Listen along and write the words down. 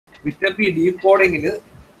വിറ്റർബി ഡീകോഡിംഗിൽ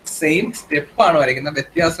same സ്റ്റെപ്പാണ് വരയ്ക്കുന്നത്.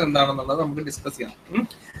 വ്യത്യാസം എന്താണെന്നുള്ളത് നമുക്ക് ഡിസ്കസ് ചെയ്യാം.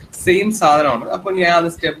 സെയിം സാധനമാണ്. അപ്പൊ ഞാൻ അത്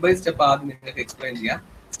സ്റ്റെപ്പ് ബൈ സ്റ്റെപ്പ് ആദ്യം നിങ്ങൾക്ക് എക്സ്പ്ലെയിൻ ചെയ്യാം.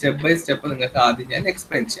 സ്റ്റെപ്പ് ബൈ സ്റ്റെപ്പ് നിങ്ങൾക്ക് ആദ്യം ഞാൻ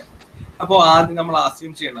എക്സ്പ്ലെയിൻ ചെയ്യാം. അപ്പോൾ ആദ്യം നമ്മൾ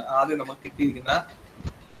അസ്യൂം ചെയ്യണം, ആദ്യം നമുക്ക് കിട്ടിയിരിക്കുന്ന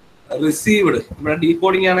റിസീവ്ഡ്, ഇവിടെ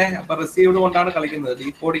ഡീകോഡിംഗ് ആണ്. അപ്പൊ റിസീവ്ഡ് കൊണ്ടാണ് കളിക്കുന്നത്.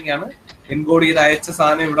 ഡീകോഡിംഗ് ആണ്. എൻകോഡ് ചെയ്ത് അയച്ച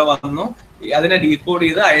സാധനം ഇവിടെ വന്നു, അതിനെ ഡീകോഡ്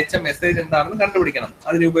ചെയ്ത് അയച്ച മെസ്സേജ് എന്താണെന്ന് കണ്ടുപിടിക്കണം.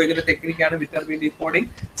 അതിന് ഉപയോഗിക്കുന്ന ടെക്നിക്കാണ് വിറ്റർബി ഡീകോഡിംഗ്.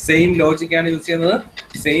 സെയിം ലോജിക്കാണ് യൂസ്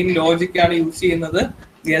ചെയ്യുന്നത്.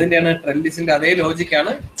 ഏതിന്റെയാണ്? ട്രെൻഡിസിന്റെ അതേ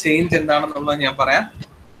ലോജിക്കാണ്. ചേഞ്ച് എന്താണെന്നുള്ളത് ഞാൻ പറയാം.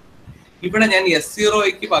 ഇവിടെ ഞാൻ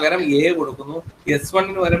S0ക്ക് പകരം A കൊടുക്കുന്നു,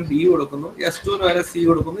 S1ന് പകരം B കൊടുക്കുന്നു, S2ന് പകരം C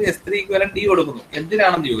കൊടുക്കുന്നു, S3ക്ക് പകരം D കൊടുക്കുന്നു.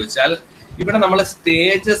 എന്തിനാണെന്ന് ചോദിച്ചാൽ ഇവിടെ നമ്മൾ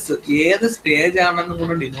സ്റ്റേജസ് ഏത് സ്റ്റേജ് ആണെന്ന്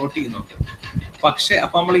കൂടെ ഡിനോട്ട് ചെയ്യുന്നുണ്ട്. പക്ഷെ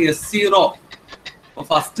അപ്പൊ നമ്മൾ S0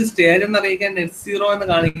 ഫസ്റ്റ് സ്റ്റേജ് എന്ന് അറിയിക്കാൻ S0 എന്ന്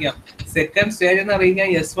കാണിക്കാം, സെക്കൻഡ് സ്റ്റേജ് എന്ന് അറിയിക്കാൻ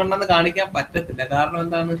S1 എന്ന് കാണിക്കാൻ പറ്റത്തില്ല. കാരണം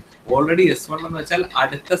എന്താണ്? ഓൾറെഡി S1 എന്ന് വെച്ചാൽ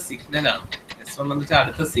അടുത്ത സിഗ്നലാണ്.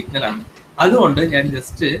 അതുകൊണ്ട് ഞാൻ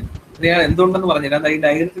ജസ്റ്റ് എന്തുകൊണ്ടെന്ന് പറഞ്ഞുതരാം. ഈ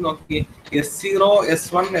ഡയഗ്രത്തിൽ നോക്കി, S0,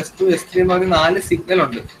 S1, S2, S3 എന്ന് പറഞ്ഞ 4 സിഗ്നൽ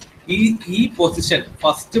ഉണ്ട്. ഈ പൊസിഷൻ,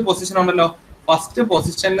 ഫസ്റ്റ് പൊസിഷൻ ഉണ്ടല്ലോ, ഫസ്റ്റ്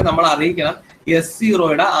പൊസിഷനിൽ നമ്മൾ അറിയിക്കണം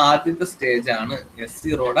S0യുടെ ആദ്യത്തെ സ്റ്റേജ് ആണ്.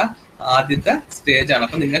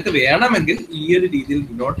 അപ്പൊ നിങ്ങൾക്ക് വേണമെങ്കിൽ ഈ ഒരു രീതിയിൽ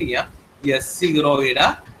ഡിനോട്ട് ചെയ്യാം. S0യുടെ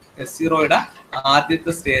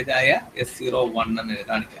ആദ്യത്തെ സ്റ്റേജ് ആയ S01 എന്ന്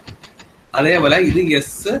കാണിക്കാം. അതേപോലെ ഇത്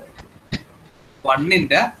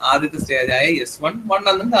S1ന്റെ ആദ്യത്തെ സ്റ്റേജ് ആയ S11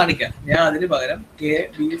 എന്നും കാണിക്കാം. ഞാൻ അതിന് പകരം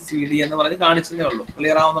ABCD എന്ന് പറഞ്ഞ് കാണിച്ചതേ ഉള്ളൂ.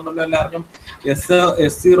 ക്ലിയർ ആവുന്നുണ്ടല്ലോ എല്ലാവർക്കും?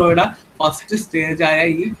 S0യുടെ ഫസ്റ്റ് സ്റ്റേജ് ആയ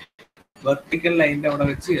ഈ വെർട്ടിക്കൽ ലൈനിന്റെ അവിടെ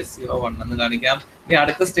വെച്ച് S01 എന്ന് കാണിക്കാം. ഇനി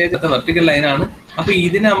അടുത്ത സ്റ്റേജ് വെർട്ടിക്കൽ ലൈനാണ്. അപ്പൊ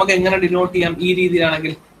ഇതിനെ നമുക്ക് എങ്ങനെ ഡിനോട്ട് ചെയ്യാം? ഈ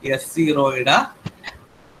രീതിയിലാണെങ്കിൽ S0യുടെ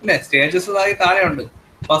അല്ലെ സ്റ്റേജസ് ആയി താഴെ ഉണ്ട്.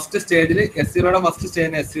 ഫസ്റ്റ് സ്റ്റേജിൽ S0യുടെ ഫസ്റ്റ്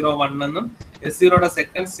സ്റ്റേജിന് S01 എന്നും S0യുടെ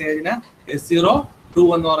സെക്കൻഡ് സ്റ്റേജിന് S02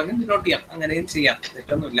 എന്ന് പറഞ്ഞ് ഡിനോട്ട് ചെയ്യാം. അങ്ങനെയും ചെയ്യാം,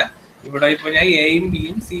 തെറ്റൊന്നുമില്ല. ഇവിടെ ഇപ്പൊ ഞാൻ Aയും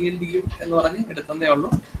Bയും Cയും Dയും എന്ന് പറഞ്ഞ് എടുത്തതേ ഉള്ളൂ.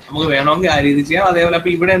 നമുക്ക് വേണമെങ്കിൽ ആ രീതി ചെയ്യാം. അതേപോലെ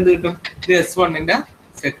അപ്പൊ ഇവിടെ എന്ത് കിട്ടും? ഇത് S1ന്റെ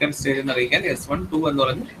സെക്കൻഡ് സ്റ്റേജ് എന്ന് അറിയിക്കാൻ S12 എന്ന്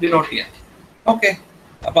പറഞ്ഞ് ഡിനോട്ട് ചെയ്യാം. ഓക്കെ,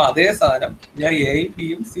 അപ്പൊ അതേ സാധനം ഞാൻ Aയും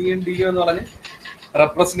Bയും Cയും Dയും എന്ന് പറഞ്ഞ്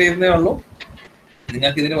റെപ്രസെന്റ് ചെയ്യുന്നേ ഉള്ളൂ.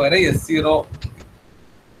 നിങ്ങൾക്ക് ഇതിന് പകരം S0,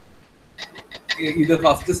 ഇത്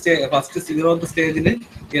ഫസ്റ്റ് 0th സ്റ്റേജില്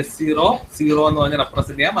S00 എന്ന് പറഞ്ഞ്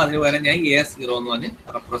റെപ്രസെന്റ് ചെയ്യാം. അതിന് പകരം ഞാൻ A0 എന്ന് പറഞ്ഞ്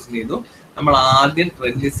റെപ്രസെന്റ് ചെയ്തു. നമ്മൾ ആദ്യം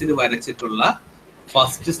ട്രെൻഡിസിൽ വരച്ചിട്ടുള്ള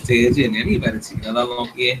ഫസ്റ്റ് സ്റ്റേജ് തന്നെയാണ് ഈ വരച്ചിരിക്കുന്നത്. അതാ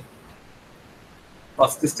നോക്കിയേ,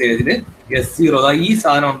 ഫസ്റ്റ് സ്റ്റേജില് S0 ഈ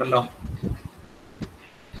സാധനം ഉണ്ടല്ലോ,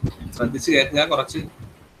 ശ്രദ്ധിച്ച് കേൾക്കുക. കുറച്ച്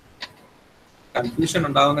കൺഫ്യൂഷൻ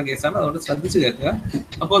ഉണ്ടാകുന്ന കേസാണ്, അതുകൊണ്ട് ശ്രദ്ധിച്ച് കേൾക്കുക.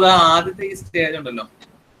 അപ്പൊ അത് ആദ്യത്തെ ഈ സ്റ്റേജ് ഉണ്ടല്ലോ,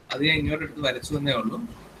 അത് ഞാൻ ഇങ്ങോട്ട് എടുത്ത് വരച്ചു എന്നേ ഉള്ളൂ.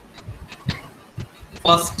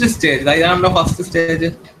 ഫസ്റ്റ് സ്റ്റേജ് ഇതാണല്ലോ ഫസ്റ്റ് സ്റ്റേജ്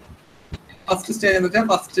എന്ന് വെച്ചാൽ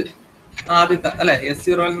ഫസ്റ്റ് ആദ്യത്തെ അല്ലെ,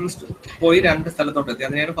 S0യിൽ നിന്ന് പോയി 2 സ്ഥലത്തോട്ട് എത്തി.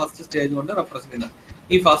 അതിനെയാണ് ഫസ്റ്റ് സ്റ്റേജ് കൊണ്ട് റെപ്രസെന്റ് ചെയ്യുന്നത്.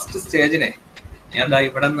 ഈ ഫസ്റ്റ് സ്റ്റേജിനെ ഞാൻ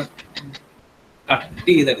ഇവിടെ നിന്ന് കട്ട്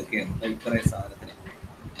ചെയ്തെടുക്കുകയാണ്. ഇത്രയും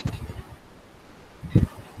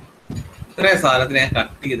സാധനത്തിന് ഞാൻ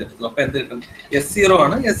കട്ട് ചെയ്തെടുത്തു. അപ്പൊ എന്ത് കിട്ടും? S0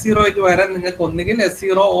 ആണ്. S0ക്ക് പകരം നിങ്ങൾക്ക് ഒന്നുകിൽ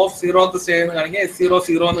S0 ഓഫ് 0th സ്റ്റേജ് എന്ന് കാണിക്കാം,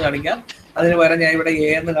 S00 എന്ന് കാണിക്കാം. അതിന് പകരം ഞാൻ ഇവിടെ A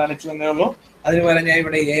എന്ന് കാണിച്ചു എന്നേ ഉള്ളൂ.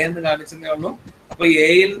 അപ്പൊ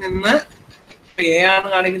എയിൽ നിന്ന് A ആണ്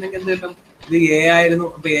കാണിക്കുന്നെങ്കിൽ എന്ത് കിട്ടും? ഇത് A ആയിരുന്നു.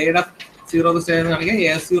 അപ്പൊ Aയുടെ 0th സ്റ്റേജ് എന്ന് കാണിക്കാം.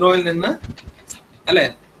 A0യിൽ നിന്ന് അല്ലെ,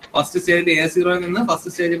 ഫസ്റ്റ് സ്റ്റേജിൽ A0യിൽ നിന്ന് ഫസ്റ്റ്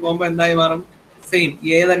സ്റ്റേജിൽ പോകുമ്പോ എന്തായി മാറും? സെയിം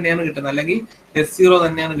A തന്നെയാണ് കിട്ടുന്നത്, അല്ലെങ്കിൽ S0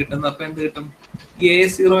 തന്നെയാണ് കിട്ടുന്നത്. അപ്പൊ എന്ത് കിട്ടും?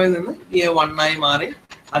 A0യിൽ നിന്ന് A1 ആയി മാറി.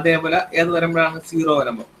 അതേപോലെ ഏത് വരുമ്പോഴാണ്? 0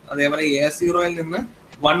 വരുമ്പോൾ. അതേപോലെ A0യിൽ നിന്ന്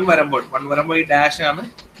 1 വരുമ്പോൾ ഈ ഡാഷ് ആണ്.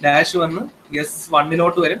 ഡാഷ് വന്ന്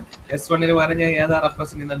S1ലോട്ട് വരും. S1ന് പകരം ഞാൻ ഏതാ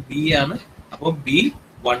റെപ്രസെന്റ് ചെയ്യുന്നത്? B ആണ്. അപ്പൊ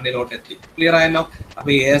B1ലോട്ട് എത്തി. ക്ലിയർ ആയല്ലോ? അപ്പൊ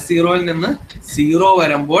A0യിൽ നിന്ന് 0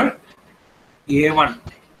 വരുമ്പോൾ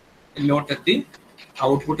A1ലോട്ട് എത്തി,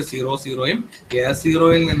 ഔട്ട്പുട്ട് 00യും.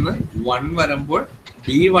 A0യിൽ നിന്ന് 1 വരുമ്പോൾ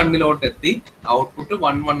B1ലോട്ട് എത്തി, ഔട്ട്പുട്ട്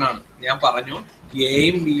 11 ആണ്. ഞാൻ പറഞ്ഞു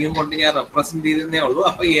Aയും Bയും കൊണ്ട് ഞാൻ റെപ്രസെന്റ് ചെയ്തേ ഉള്ളൂ.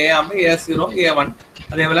 അപ്പൊ A ആകുമ്പോൾ A0, A1.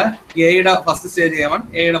 അതേപോലെ Aയുടെ first stage A1,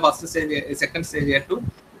 Aയുടെ first stage second stage A2,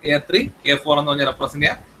 A3, A4 എന്ന് പറഞ്ഞാൽ റെപ്രസെന്റ്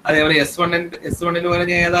ചെയ്യാം. അതേപോലെ S1ന് പകരം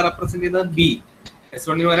ഞാൻ ഏതാ റെപ്രസെന്റ് ചെയ്തത്? B.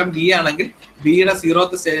 S1ന് പകരം B ആണെങ്കിൽ Bയുടെ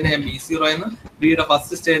 0th സ്റ്റേജിനെ ഞാൻ B0 എന്നും, Bയുടെ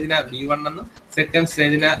ഫസ്റ്റ് സ്റ്റേജിനെ B1 എന്നും, സെക്കൻഡ്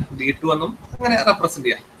സ്റ്റേജിനെ B2 എന്നും അങ്ങനെ റെപ്രസെന്റ്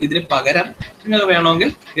ചെയ്യാം. ഇതിന് പകരം നിങ്ങൾക്ക് വേണമെങ്കിൽ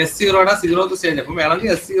S0യുടെ 0th സ്റ്റേജ്, അപ്പം വേണമെങ്കിൽ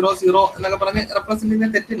S00 എന്നൊക്കെ പറഞ്ഞ് റെപ്രസെന്റ്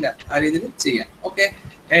ചെയ്യുന്നത് തെറ്റില്ല, ആ രീതിയിൽ ചെയ്യാം. ഓക്കെ,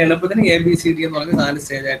 ഞാൻ എളുപ്പത്തിന് ABCD എന്ന് പറഞ്ഞ് 4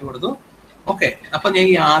 സ്റ്റേജ് ആയിട്ട് കൊടുത്തു. ഓക്കെ, അപ്പൊ ഞാൻ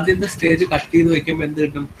ഈ ആദ്യത്തെ സ്റ്റേജ് കട്ട് ചെയ്ത് വെക്കുമ്പോൾ എന്ത്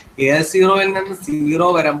കിട്ടും? A0യിൽ നിന്ന് 0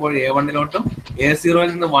 വരുമ്പോൾ A1ലോട്ടും, A0യിൽ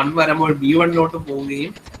നിന്ന് 1 വരുമ്പോൾ B1ലോട്ടും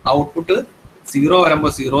പോവുകയും ഔട്ട്പുട്ട് 0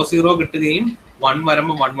 വരുമ്പോൾ 00 കിട്ടുകയും 1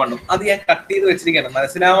 വരുമ്പോൾ 1 1 അത് ഞാൻ കട്ട് ചെയ്ത് വെച്ചിരിക്കുകയാണ്,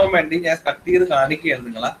 മനസ്സിലാവാൻ വേണ്ടി ഞാൻ കട്ട് ചെയ്ത് കാണിക്കുകയാണ്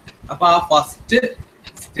നിങ്ങളെ. അപ്പൊ ആ ഫസ്റ്റ്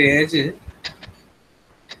സ്റ്റേജ്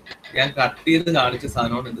ഞാൻ കട്ട് ചെയ്ത് കാണിച്ച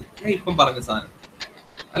സാധനമാണ് ഇത്, ഞാൻ ഇപ്പം പറഞ്ഞ സാധനം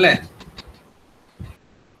അല്ലേ.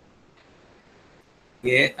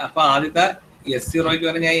 അപ്പൊ ആദ്യത്തെ S0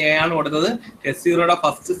 വരെ ഞാൻ A ആണ് കൊടുത്തത്. S0യുടെ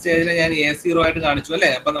ഫസ്റ്റ് സ്റ്റേജിനെ ഞാൻ A0 ആയിട്ട് കാണിച്ചു അല്ലെ.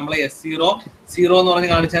 അപ്പൊ നമ്മൾ S0 0 എന്ന് പറഞ്ഞ്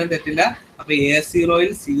കാണിച്ചാലും തെറ്റില്ല. അപ്പൊ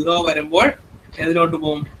A0യിൽ 0 വരുമ്പോൾ ഏതിലോട്ട്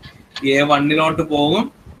പോകും? A1 പോകും.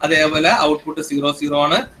 അതേപോലെ ഔട്ട്പുട്ട് 0 0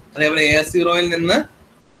 ആണ്. അതേപോലെ A0യിൽ നിന്ന്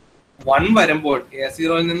 1 വരുമ്പോൾ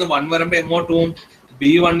A0യിൽ നിന്ന് 1 വരുമ്പോൾ എങ്ങോട്ട് പോകും?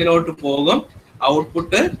 B1 പോകും.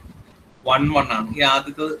 ഔട്ട്പുട്ട് 1 1 ആണ്. ഈ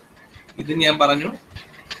ആദ്യത്തെ ഇത് ഞാൻ പറഞ്ഞു,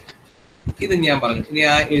 ഇത് ഞാൻ പറഞ്ഞു. ഇനി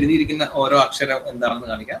ആ എഴുതിയിരിക്കുന്ന ഓരോ അക്ഷരം എന്താണെന്ന്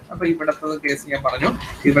കാണിക്കാം. അപ്പൊ ഇവിടത്തെ കേസ് ഞാൻ പറഞ്ഞു,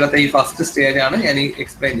 ഇവിടത്തെ ഈ ഫസ്റ്റ് സ്റ്റേജ് ആണ് ഞാൻ ഈ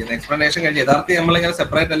എക്സ്പ്ലെയിൻ ചെയ്യുന്നത്. എക്സ്പ്ലനേഷൻ കഴിഞ്ഞ് യഥാർത്ഥം നമ്മളിങ്ങനെ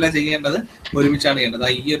സെപ്പറേറ്റ് അല്ല ചെയ്യേണ്ടത്, ഒരുമിച്ചാണ് ചെയ്യേണ്ടത്.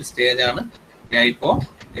 ഈ ഒരു സ്റ്റേജ് ആണ് ഞാൻ ഇപ്പോ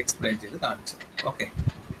എക്സ്പ്ലെയിൻ ചെയ്ത് കാണിച്ചത്. ഓക്കെ,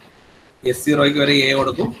 S0 വരെ A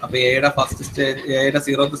കൊടുക്കും. അപ്പൊ എയുടെ ഫസ്റ്റ് സ്റ്റേജ്, എയുടെ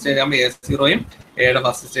 0th സ്റ്റേജ് ആകുമ്പോൾ A0യും എയുടെ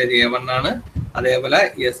ഫസ്റ്റ് സ്റ്റേജ് A1 ആണ്. അതേപോലെ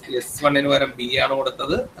S1 വരെ B ആണ്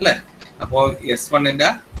കൊടുത്തത് അല്ലെ. അപ്പോ S1ന്റെ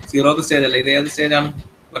 0th സ്റ്റേജ് അല്ലേ, ഇത് ഏത് സ്റ്റേജ് ആണ്?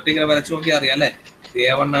 ഒറ്റയ്ക്ക് വരച്ചു നോക്കിയാൽ അറിയാം അല്ലെ.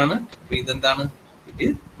 A1 ആണ്. അപ്പൊ ഇതെന്താണ്? ഇത്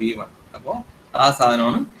B1. അപ്പോ ആ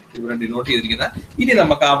സാധനമാണ് ഇവിടെ ഡിനോട്ട് ചെയ്തിരിക്കുന്നത്. ഇനി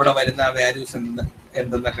നമുക്ക് അവിടെ വരുന്ന വാല്യൂസ്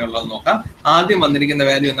എന്തെന്നൊക്കെ ഉള്ളത് നോക്കാം. ആദ്യം വന്നിരിക്കുന്ന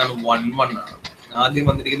വാല്യൂ എന്താണ്? 1 1 ആണ്. ആദ്യം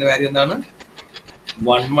വന്നിരിക്കുന്ന വാല്യൂ എന്താണ്?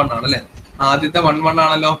 1 1 ആണ് അല്ലെ. ആദ്യത്തെ 1 1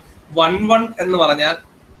 ആണല്ലോ. 1 1 എന്ന് പറഞ്ഞാൽ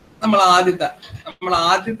നമ്മൾ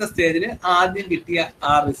ആദ്യത്തെ സ്റ്റേജിൽ ആദ്യം കിട്ടിയ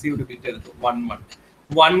ആ റിസീവ്ഡ് ബിറ്റ് എടുത്തു 1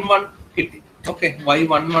 1 കിട്ടി. ഓക്കെ, y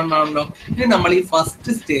 1 1 ആണല്ലോ. ഇനി നമ്മൾ ഈ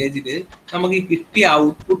ഫസ്റ്റ് സ്റ്റേജില് നമുക്ക് ഈ കിട്ടിയ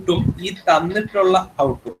ഔട്ട്പുട്ടും ഈ തന്നിട്ടുള്ള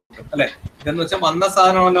ഔട്ട്പുട്ടും അല്ലെ, ഇതെന്ന് വെച്ചാൽ വന്ന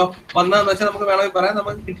സാധനമല്ലോ. വന്നതെന്ന് വെച്ചാൽ നമുക്ക് വേണമെങ്കിൽ പറയാം,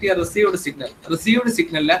 നമുക്ക് കിട്ടിയ റിസീവ്ഡ്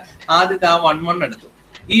സിഗ്നലില് ആദ്യത്തെ ആ 1 1 എടുത്തു.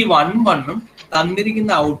 ഈ 1 1ഉം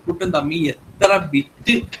തന്നിരിക്കുന്ന ഔട്ട്പുട്ടും തമ്മിൽ എത്ര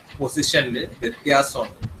ബിറ്റ് പൊസിഷനിൽ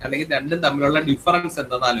വ്യത്യാസമുണ്ട്, അല്ലെങ്കിൽ രണ്ടും തമ്മിലുള്ള ഡിഫറൻസ്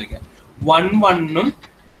എന്താണെന്ന് ആലോചിക്കാം. 1 1ഉം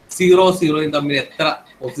 0 0യും തമ്മിൽ എത്ര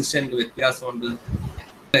പൊസിഷനിൽ വ്യത്യാസമുണ്ട്?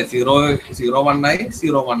 0 0 1 ആയി,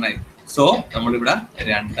 0 1 ആയി. സോ നമ്മളിവിടെ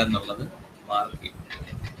 2 എന്നുള്ളത് മാർക്ക് ചെയ്യും.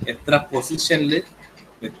 എത്ര പൊസിഷനിൽ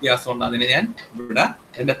വ്യത്യാസമുണ്ട് അതിന് ഞാൻ ഇവിടെ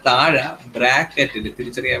എന്റെ താഴെ ബ്രാക്കറ്റിൽ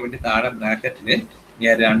തിരിച്ചറിയാൻ വേണ്ടി താഴെ ബ്രാക്കറ്റില്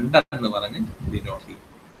ഞാൻ 2 എന്ന് പറഞ്ഞ് ഡിനോട്ട് ചെയ്യും.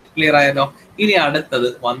 ക്ലിയർ ആയല്ലോ. ഇനി അടുത്തത്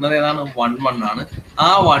വന്നത് ഏതാണ്? 1 1 ആണ്. ആ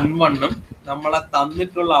 1 1ഉം നമ്മളെ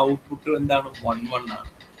തന്നിട്ടുള്ള ഔട്ട്പുട്ട് എന്താണ്? 1 1 ആണ്.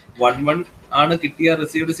 1 1 ആണ് കിട്ടിയ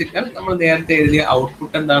റിസീവ്ഡ് സിഗ്നൽ. നമ്മൾ നേരത്തെ എഴുതിയ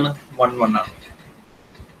ഔട്ട്പുട്ട് എന്താണ്? 1 1 ആണ്.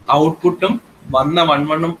 ഔട്ട്പുട്ടും വന്ന 1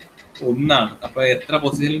 1ഉം ഒന്നാണ്. അപ്പൊ എത്ര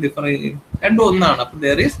പൊസിഷനിൽ ഡിഫർ ചെയ്യും? രണ്ടും ഒന്നാണ്. അപ്പൊ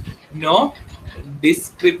ദർ ഈസ് നോ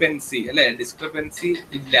ഡിസ്ക്രിപ്പൻസി അല്ലെ, ഡിസ്ക്രിപ്പൻസി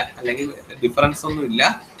ഇല്ല, അല്ലെങ്കിൽ ഡിഫറൻസ് ഒന്നും ഇല്ല.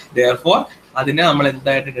 ദെയർഫോർ അതിനെ നമ്മൾ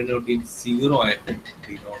എന്തായിട്ട് ഡിനോട്ട് ചെയ്യും? 0 ആയിട്ട്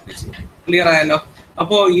ഡിനോട്ട് ചെയ്യും. ക്ലിയർ ആയല്ലോ.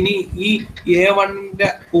 അപ്പോ ഇനി ഈ A1ന്റെ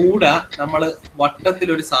കൂടെ നമ്മൾ വട്ടത്തിൽ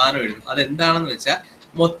ഒരു സാധനം എഴുതും. അതെന്താണെന്ന് വെച്ചാൽ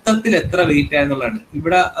മൊത്തത്തിൽ എത്ര വെയിറ്റ് ആയെന്നുള്ളതാണ്.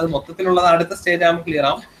 ഇവിടെ അത് മൊത്തത്തിലുള്ളത് അടുത്ത സ്റ്റേജ് ആകുമ്പോൾ ക്ലിയർ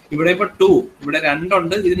ആവും. ഇവിടെ ഇപ്പൊ 2, ഇവിടെ 2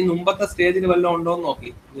 ഉണ്ട്. ഇതിന് മുമ്പത്തെ സ്റ്റേജിൽ വല്ലതും ഉണ്ടോ എന്ന് നോക്കി.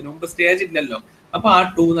 ഇതിന് മുമ്പ് സ്റ്റേജ് ഇല്ലല്ലോ. അപ്പൊ ആ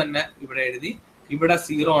 2 തന്നെ ഇവിടെ എഴുതി. ഇവിടെ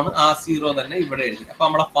 0 ആണ്, ആ 0 തന്നെ ഇവിടെ എഴുതി. അപ്പൊ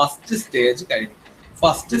നമ്മളെ ഫസ്റ്റ് സ്റ്റേജ് കഴിഞ്ഞു.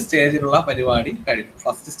 ഫസ്റ്റ് സ്റ്റേജിലുള്ള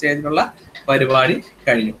പരിപാടി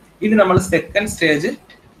കഴിഞ്ഞു. ഇനി നമ്മൾ സെക്കൻഡ് സ്റ്റേജ്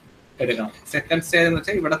എടുക്കണം. സെക്കൻഡ് സ്റ്റേജ് എന്ന്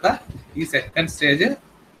വെച്ചാൽ ഇവിടത്തെ ഈ സെക്കൻഡ് സ്റ്റേജ്,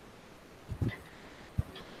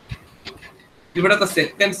 ഇവിടത്തെ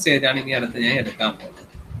സെക്കൻഡ് സ്റ്റേജ് ആണ് ഇനി അടുത്ത് ഞാൻ എടുക്കാൻ പോകുന്നത്.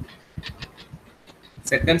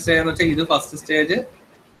 സെക്കൻഡ് സ്റ്റേജ് എന്ന് വെച്ചാൽ ഇത് ഫസ്റ്റ് സ്റ്റേജ്,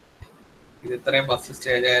 ഇത് ഇത്രയും ഫസ്റ്റ്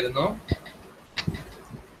സ്റ്റേജ് ആയിരുന്നു,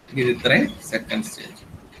 ഇത് ഇത്രയും സെക്കൻഡ് സ്റ്റേജ്.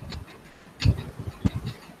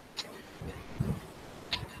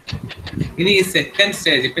 ഇനി ഈ സെക്കൻഡ്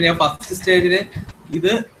സ്റ്റേജ്, ഇപ്പൊ ഞാൻ ഫസ്റ്റ് സ്റ്റേജില്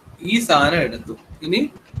ഇത് ഈ സാധനം എടുത്തു. ഇനി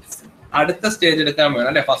അടുത്ത സ്റ്റേജ് എടുക്കാൻ വേണം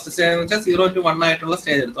അല്ലെ. ഫസ്റ്റ് സ്റ്റേജ് എന്ന് വെച്ചാൽ 0 to 1 ആയിട്ടുള്ള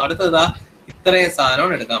സ്റ്റേജ് എടുത്തു. അടുത്തതാ ഇത്രയും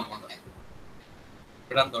സാധനമാണ് എടുക്കാൻ പോകുന്നത്.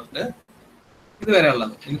 ഇവിടെ തൊട്ട് ഇതുവരെ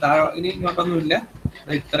ഉള്ളത്. ഇനി ഇങ്ങോട്ടൊന്നുമില്ല.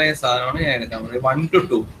 ഇത്രയും സാധനമാണ് ഞാൻ എടുക്കാൻ പോകുന്നത്. 1 to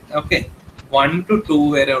 2. ഓക്കെ, 1 to 2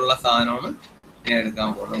 വരെ ഉള്ള സാധനമാണ് ഞാൻ എടുക്കാൻ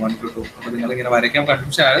പോകുന്നത്. 1 to 2. അപ്പൊ നിങ്ങൾ ഇങ്ങനെ വരയ്ക്കാൻ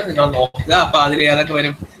കൺഫ്യൂഷൻ ആണ്, നിങ്ങൾ നോക്കുക. അപ്പൊ അതിൽ ഏതൊക്കെ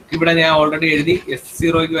വരും? ഇവിടെ ഞാൻ ഓൾറെഡി എഴുതി.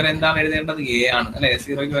 S0 വരെ എന്താണ് എഴുതേണ്ടത്? A ആണ് അല്ലെ.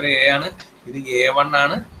 S0 വരെ A ആണ്. ഇത് A1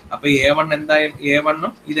 ആണ്. അപ്പൊ A1 എന്തായാലും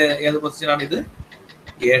A1ഉം ഇത് ഏത് പൊസിഷൻ ആണ്? ഇത്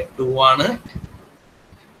A2 ആണ്.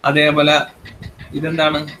 അതേപോലെ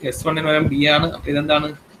ഇതെന്താണ്? S1 വരെ B ആണ്. അപ്പൊ ഇതെന്താണ്?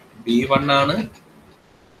 B1 ആണ്.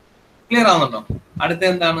 ക്ലിയർ ആവുന്നുണ്ടോ? അടുത്ത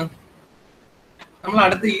എന്താണ്? നമ്മൾ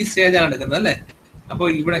അടുത്ത ഈ സ്റ്റേജ് ആണ് എടുക്കുന്നത് അല്ലെ. അപ്പൊ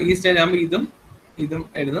ഇവിടെ ഈ സ്റ്റേജ് ആകുമ്പോൾ ഇതും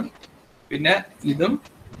എഴുതും, പിന്നെ ഇതും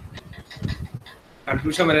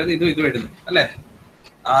കൺഫ്യൂഷൻ വരരുത്, ഇതും എഴുതും അല്ലെ.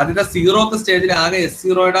 ആദ്യത്തെ 0th സ്റ്റേജിൽ ആകെ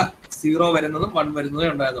S0യുടെ 0 വരുന്നതും 1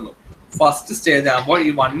 വരുന്നതും ഉണ്ടായിരുന്നുള്ളൂ. ഫസ്റ്റ് സ്റ്റേജ് ആകുമ്പോൾ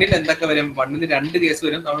ഈ 1ൽ എന്തൊക്കെ വരും? 1ൽ 2 കേസ്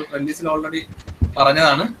വരും. നമ്മൾ പ്രീവിയസിൽ ഓൾറെഡി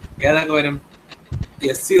പറഞ്ഞതാണ്. ഏതൊക്കെ വരും?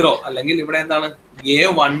 S0 അല്ലെങ്കിൽ ഇവിടെ എന്താണ്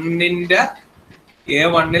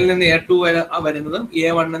A1-ൽ നിന്ന് A2 വരുന്നതും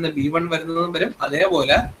A1 നിന്ന് B1 വരുന്നതും വരും.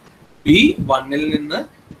 അതേപോലെ B1-ൽ നിന്ന്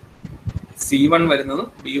C1 വരുന്നതും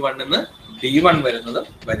B1 നിന്ന് D1 വരുന്നതും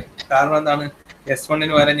വരും. കാരണം എന്താണ്?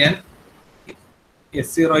 S1-ന് വരെ ഞാൻ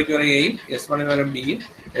S0-ക്ക് വരെ Aയും S1-ന് വരെ Bയും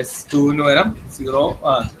S2-ന് വരെ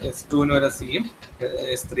S2-ന് വരെ Cയും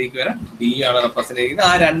S3-ക്ക് വരെ D ആണ് റെപ്രസെന്റ് ചെയ്യുന്നത്.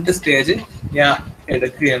 ആ രണ്ട് സ്റ്റേജ് ഞാൻ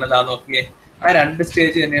എടുക്കുകയാണ്. അതാ നോക്കിയേ, ആ രണ്ട്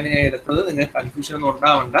സ്റ്റേജ് തന്നെയാണ് ഞാൻ എടുത്തത്. നിങ്ങൾക്ക് കൺഫ്യൂഷൻ ഒന്നും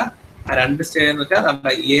ഉണ്ടാവണ്ട. ആ രണ്ട് സ്റ്റേജ് എന്ന് വെച്ചാൽ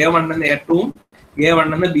A1-ന്ന് A2-ഉം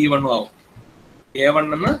A1-ന്ന് B1-ഉം ആവും.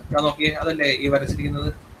 A1-ന്ന് ഞാൻ നോക്കിയേ, അതല്ലേ ഈ വരച്ചിരിക്കുന്നത്?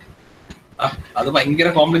 അത് ഭയങ്കര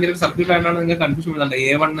കോംപ്ലിക്കേറ്റഡ് സർക്യൂട്ട് ആയിട്ടാണ് നിങ്ങൾക്ക് കൺഫ്യൂഷൻ വരുന്നുണ്ട്.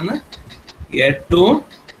 A1-ന്ന് A2-ഉം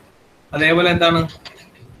അതേപോലെ എന്താണ്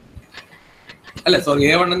അല്ല സോറി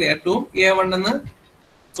A1-ന്ന് A2-ഉം A1-ന്ന്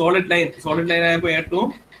സോളിഡ് ലൈൻ ആയപ്പോൾ A2-ഉം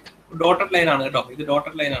ഡോട്ടഡ് ലൈൻ ആണ് കേട്ടോ. ഇത്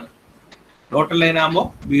ഡോട്ടഡ് ലൈൻ ആണ്. ഡോട്ടഡ് ലൈൻ ആകുമ്പോൾ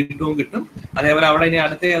B2-ഉം കിട്ടും. അതേപോലെ അവിടെ ഇനി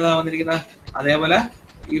അടുത്ത ഏതാ വന്നിരിക്കുന്ന? അതേപോലെ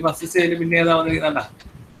ഈ ഫസ്റ്റ് സ്റ്റേജിൽ പിന്നെ ഏതാ വന്നിരിക്കുന്ന?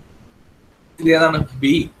 ഇത് ഏതാണ്?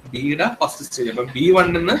 ബിയുടെ ഫസ്റ്റ് സ്റ്റേജ്. അപ്പൊ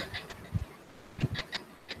B1-ന്ന്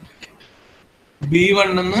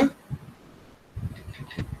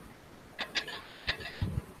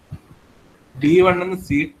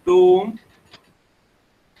C2-ഉം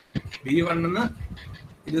B1-ന്ന്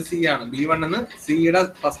ഇത് C ആണ്. B1-ന്ന് Cയുടെ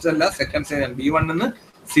ഫസ്റ്റ് അല്ല സെക്കൻഡ് സ്റ്റേജ് ആണ്. B1-ന്ന്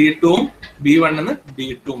C2-ഉം B1-ന്ന്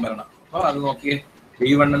D2-ഉം വരണം. അപ്പൊ അത് നോക്കിയേ,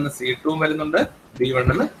 B1-ന്ന് C2-ഉം വരുന്നുണ്ട്,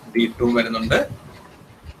 B1-ന്ന് D2-ഉം വരുന്നുണ്ട്.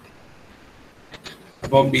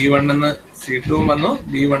 അപ്പൊ B1-ന്ന് C2-ഉം വന്നു,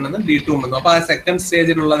 B1-ന്ന് D2-ഉം വന്നു. അപ്പൊ ആ സെക്കൻഡ്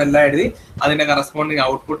സ്റ്റേജിലുള്ളതെല്ലാം എഴുതി, അതിന്റെ കറസ്പോണ്ടിങ്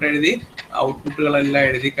ഔട്ട്പുട്ട് എഴുതി, ഔട്ട്പുട്ടുകളെല്ലാം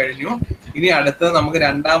എഴുതി കഴിഞ്ഞു. ഇനി അടുത്തത് നമുക്ക്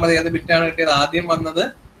രണ്ടാമത് ഏത് ബിറ്റാണ് കിട്ടിയത്? ആദ്യം വന്നത്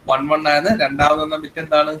 1-1 ആയിരുന്നു. രണ്ടാമത് വന്ന ബിറ്റ്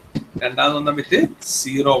എന്താണ്? രണ്ടാമത് വന്ന ബിറ്റ്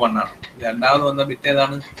 0-1 ആണ്. രണ്ടാമത് വന്ന ബിറ്റ്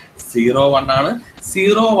ഏതാണ്? 0-1 ആണ്.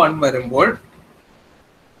 0-1 വരുമ്പോൾ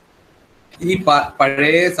ഈ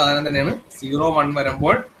പഴയ സാധനം തന്നെയാണ്. 0-1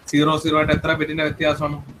 വരുമ്പോൾ 0-0 ആയിട്ട് എത്ര ബിറ്റിന്റെ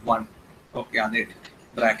വ്യത്യാസമാണ്? 1. ഓക്കെ, അത് എഴുതി,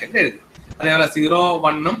 ബ്രാക്കറ്റ് എഴുതി. അതേപോലെ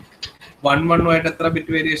 0-1-ഉം 1-1 ആയിട്ട് എത്ര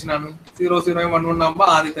ബിറ്റ് വേരിയേഷൻ ആണ്? 0-0-ഉം 1-1 ആകുമ്പോൾ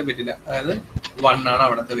ആദ്യത്തെ ബിറ്റില്ല, അതായത് 1 ആണ്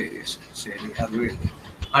അവിടുത്തെ വേരിയേഷൻ. ശരി, അത് എഴുതി.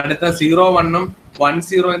 അടുത്ത 0-1-ഉം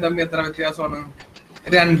 1-0-ഉം തമ്മിൽ എത്ര വ്യത്യാസമാണ്?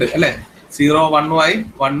 2 അല്ലെ? 0-1-ആയി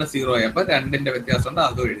 1-0-ആയി, അപ്പൊ 2ന്റെ വ്യത്യാസമുണ്ട്,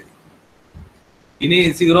 അതും എഴുതി. ഇനി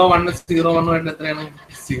 0-1-0-1 ആയിട്ട് എത്രയാണ്?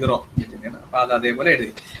 0 ബിറ്റിനാണ്. അപ്പൊ അത് അതേപോലെ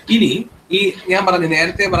എഴുതി. ഇനി ഈ ഞാൻ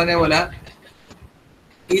നേരത്തെ പറഞ്ഞ പോലെ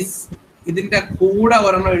ഇതിന്റെ കൂടെ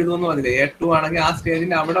ഒരെണ്ണം എഴുതുമെന്ന് പറഞ്ഞില്ലേ? A2 ആണെങ്കിൽ ആ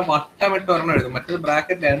സ്റ്റേജിന്റെ അവിടെ വട്ടമിട്ട് ഒരെണ്ണം എഴുതും. മറ്റൊരു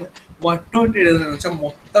ബ്രാക്കറ്റിലാണ് വട്ടമിട്ട് എഴുതുന്നത് വെച്ചാൽ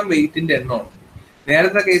മൊത്തം വെയിറ്റിന്റെ എണ്ണമാണ്.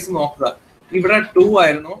 നേരത്തെ കേസ് നോക്കുക, ഇവിടെ 2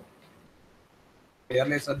 ആയിരുന്നു.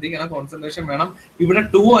 ശ്രദ്ധിക്കണം, കോൺസെൻട്രേഷൻ വേണം. ഇവിടെ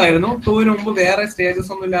 2 ആയിരുന്നു. 2-ന് മുമ്പ് വേറെ സ്റ്റേജസ്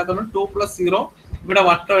ഒന്നും ഇല്ലാത്തതുകൊണ്ട് 2+0 ഇവിടെ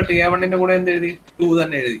വട്ടമിട്ട് A1-ന്റെ കൂടെ എന്ത് എഴുതി? 2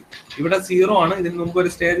 തന്നെ എഴുതി. ഇവിടെ 0 ആണ്, ഇതിന് മുമ്പ് ഒരു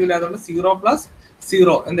സ്റ്റേജും ഇല്ലാത്തതുകൊണ്ട്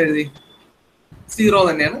 0+0 എന്തെഴുതി? 0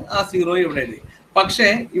 തന്നെയാണ്. ആ 0 ഇവിടെ എഴുതി. പക്ഷേ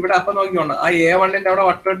ഇവിടെ അപ്പൊ നോക്കിക്കോണം, ആ A1-ന്റെ അവിടെ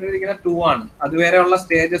വട്ടമിട്ടിരിക്കുന്ന 2 ആണ്. അതുവരെയുള്ള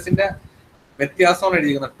സ്റ്റേജസിന്റെ വ്യത്യാസമാണ്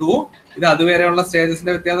എഴുതിയിരിക്കുന്നത് 2. ഇത് അതുവരെയുള്ള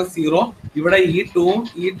സ്റ്റേജസിന്റെ വ്യത്യാസം 0. ഇവിടെ ഈ 2-ഉം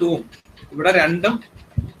ഈ 2-ഉം ഇവിടെ രണ്ടും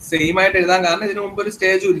സെയിം ആയിട്ട് എഴുതാൻ കാരണം ഇതിനു മുമ്പ് ഒരു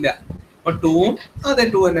സ്റ്റേജും ഇല്ല. അപ്പൊ 2-ഉം അതേ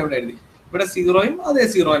 2 തന്നെ ഇവിടെ എഴുതി. ഇവിടെ 0-യും അതേ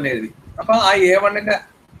 0 തന്നെ എഴുതി. അപ്പൊ ആ A1-ന്റെ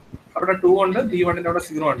അവിടെ 2 ഉണ്ട്, B1-ന്റെ അവിടെ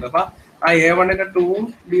 0 ഉണ്ട്. അപ്പൊ ആ A1-ന്റെ 2-ഉം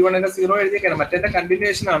B1-ന്റെ 0 എഴുതിയേക്കാണ്. മറ്റേ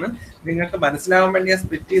കണ്ടിന്യൂഷൻ ആണ്. നിങ്ങൾക്ക് മനസ്സിലാവാൻ വേണ്ടി ഞാൻ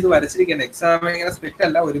സ്പ്ലിറ്റ് ചെയ്ത് വരച്ചിരിക്കുന്നത്. എക്സാം ഇങ്ങനെ സ്പ്ലിറ്റ്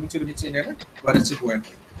അല്ല, ഒരുമിച്ച് തന്നെയാണ് വരച്ചു പോയത്.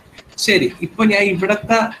 ശരി, ഇപ്പൊ ഞാൻ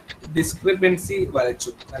ഇവിടത്തെ ഡിസ്ക്രിപ്പൻസി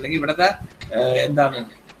വരച്ചു, അല്ലെങ്കിൽ ഇവിടത്തെ എന്താണ്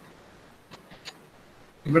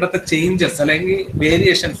ഇവിടത്തെ ചേഞ്ചസ് അല്ലെങ്കിൽ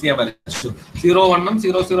വേരിയേഷൻസ് ഞാൻ വരച്ചു. 0-1-ഉം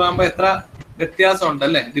 0-0 ആകുമ്പോൾ എത്ര വ്യത്യാസം ഉണ്ട്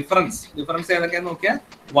അല്ലെ? ഡിഫറൻസ് ഏതൊക്കെയാന്ന് നോക്കിയാൽ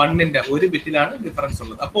 1-ന്റെ ഒരു ബിറ്റിലാണ് ഡിഫറൻസ്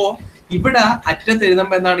ഉള്ളത്. അപ്പോ ഇവിടെ അറ്റത്ത്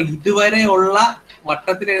എഴുതുമ്പോ എന്താണ്? ഇതുവരെയുള്ള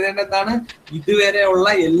വട്ടത്തിൽ എഴുതേണ്ട എന്താണ്? ഇതുവരെയുള്ള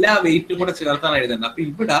എല്ലാ വെയിറ്റും കൂടെ ചേർത്താണ് എഴുതേണ്ടത്. അപ്പൊ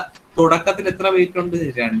ഇവിടെ തുടക്കത്തിൽ എത്ര വെയിറ്റ് ഉണ്ട്?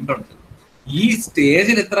 2 ഉണ്ട്. ഈ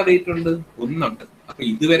സ്റ്റേജിൽ എത്ര വെയിറ്റ് ഉണ്ട്? 1 ഉണ്ട്. അപ്പൊ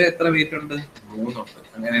ഇതുവരെ എത്ര വെയിറ്റ് ഉണ്ട്? 3 ഉണ്ട്.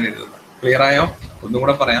 അങ്ങനെയാണ് എഴുതുന്നത്. ക്ലിയർ ആയോ? ഒന്നും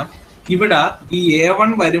കൂടെ പറയാം. ഇവിടെ ഈ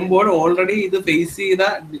A1 വരുമ്പോൾ ഓൾറെഡി ഇത് ഫേസ് ചെയ്ത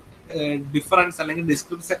ഡിഫറൻസ് അല്ലെങ്കിൽ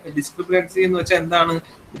ഡിസ്ക്രിപ്പൻസി എന്ന് വെച്ചാൽ എന്താണ്?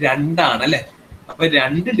 2 ആണ് അല്ലെ? അപ്പൊ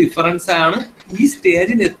 2 ഡിഫറൻസ് ആണ് ഈ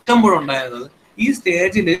സ്റ്റേജിൽ എത്തുമ്പോഴുണ്ടായിരുന്നത്. ഈ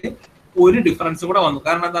സ്റ്റേജിൽ ഒരു ഡിഫറൻസ് കൂടെ വന്നു.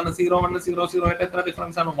 കാരണം എന്താണ്? 0-1-0-0 ആയിട്ട് എത്ര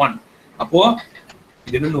ഡിഫറൻസ് ആണ്? 1. അപ്പോ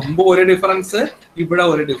ഇതിന് മുമ്പ് ഒരു ഡിഫറൻസ്, ഇവിടെ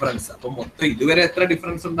ഒരു ഡിഫറൻസ്. അപ്പൊ മൊത്തം ഇതുവരെ എത്ര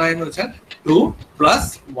ഡിഫറൻസ് ഉണ്ടായെന്ന് വെച്ചാൽ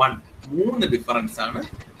 2+1 3 ഡിഫറൻസ് ആണ്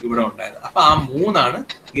ഇവിടെ ഉണ്ടായത്. അപ്പൊ ആ 3 ആണ്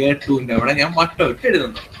A2-ന്റെ അവിടെ ഞാൻ വട്ടമിട്ട്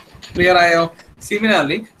എഴുതുന്നത്. ക്ലിയർ ആയോ?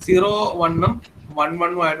 സിമിലർലി 0-1-ഉം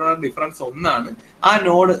 1-1-ഉം ആയിട്ടുള്ള ഡിഫറൻസ് 1 ആണ്. ആ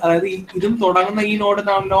നോഡ്, അതായത് ഇതും തുടങ്ങുന്ന ഈ നോഡ്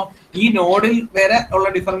ആണല്ലോ, ഈ നോഡിൽ വരെ ഉള്ള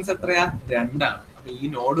ഡിഫറൻസ് എത്രയാ? 2 ആണ്. അപ്പൊ ഈ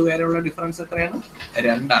നോഡ് വരെയുള്ള ഡിഫറൻസ് എത്രയാണ്?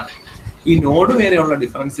 2 ആണ്. ഈ നോഡ് വരെയുള്ള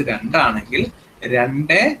ഡിഫറൻസ് 2 ആണെങ്കിൽ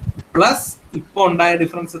 2 പ്ലസ് ഇപ്പൊ ഉണ്ടായ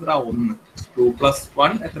ഡിഫറൻസ് എത്ര? 1. 2 പ്ലസ്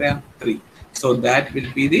 1 എത്രയാ? 3. So that will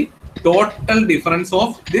be the total difference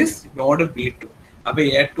of this node B2. അപ്പൊ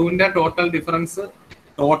A2ന്റെ ടോട്ടൽ ഡിഫറൻസ്,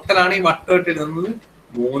 ടോട്ടൽ ആണ് ഈ വട്ടമിട്ട് ഇടുന്നത്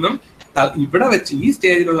 3. ഇവിടെ വെച്ച് ഈ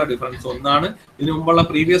സ്റ്റേജിലുള്ള ഡിഫറൻസ് 1 ആണ്. ഇതിനു മുമ്പുള്ള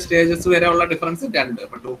പ്രീവിയസ് സ്റ്റേജസ് വരെ ഉള്ള ഡിഫറൻസ് 2.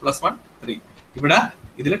 അപ്പൊ 2 പ്ലസ് 1 3. ഇവിടെ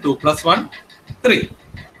ഇതിൽ 2 പ്ലസ് 1 3.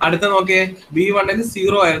 അടുത്ത നോക്കിയേ, B1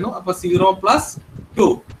 0 ആയിരുന്നു. അപ്പൊ 0 പ്ലസ് 2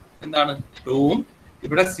 എന്താണ്? 2ഉം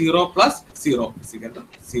ഇവിടെ 0 പ്ലസ് 0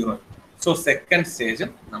 0. സോ സെക്കൻഡ് സ്റ്റേജ്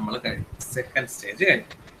നമ്മൾ കഴിഞ്ഞു. സെക്കൻഡ് സ്റ്റേജ് കഴിഞ്ഞു.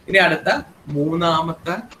 ഇനി അടുത്ത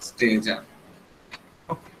മൂന്നാമത്തെ സ്റ്റേജ് ആണ്.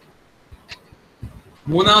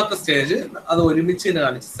 മൂന്നാമത്തെ സ്റ്റേജ് അത് ഒരുമിച്ച്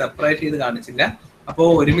കാണിച്ച്, സെപ്പറേറ്റ് ചെയ്ത് കാണിച്ചില്ല. അപ്പോ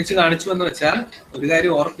ഒരുമിച്ച് കാണിച്ചു എന്ന് വെച്ചാൽ ഒരു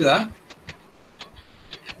കാര്യം ഓർക്കുക,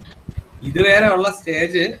 ഇതുവരെ ഉള്ള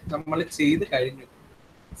സ്റ്റേജ് നമ്മൾ ചെയ്ത് കഴിഞ്ഞു.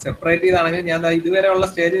 സെപ്പറേറ്റ് ചെയ്താണെങ്കിൽ ഞാൻ ഇതുവരെ ഉള്ള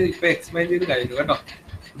സ്റ്റേജ് ഇപ്പൊ എക്സ്പ്ലെയിൻ ചെയ്ത് കഴിഞ്ഞു കേട്ടോ.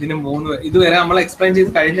 ഇതിന് 3 ഇതുവരെ നമ്മൾ എക്സ്പ്ലെയിൻ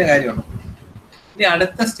ചെയ്ത് കഴിഞ്ഞ കാര്യമാണ്. ഇനി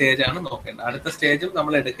അടുത്ത സ്റ്റേജ് ആണ് നോക്കേണ്ടത്. അടുത്ത സ്റ്റേജും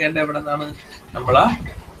നമ്മൾ എടുക്കേണ്ട എവിടെ നിന്നാണ്? നമ്മളാ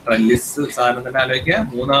ട്രെല്ലിസ് സാധനം തന്നെ ആലോചിക്കുക.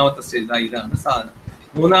 മൂന്നാമത്തെ സ്റ്റേജ് ഇതാണ് സാധനം.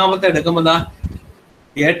 മൂന്നാമത്തെ എടുക്കുമ്പോൾ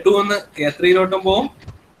A2 A3 പോവും,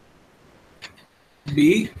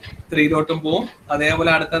 B3 പോവും. അതേപോലെ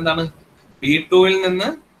അടുത്ത എന്താണ്? B2 നിന്ന്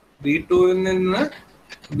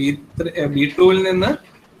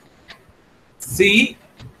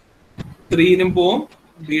C3 പോവും,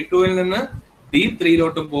 B2 നിന്ന് D3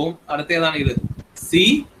 പോവും. അടുത്ത ഏതാണ്? ഇത്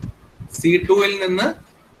C2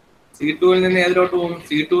 നിന്ന് ഏതിലോട്ട് പോവും?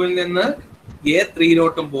 C2 നിന്ന് A3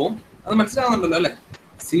 പോവും. അത് മനസ്സിലാവുന്നുണ്ടല്ലോ അല്ലെ?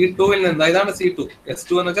 C2 നിന്ന്, ഇതാണ് C2.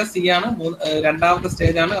 S2 എന്ന് വെച്ചാൽ C ആണ്, രണ്ടാമത്തെ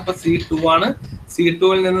സ്റ്റേജ് ആണ്. അപ്പൊ C2 ആണ്. C2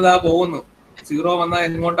 നിന്ന് ഇതാ പോകുന്നു. 0 വന്നാൽ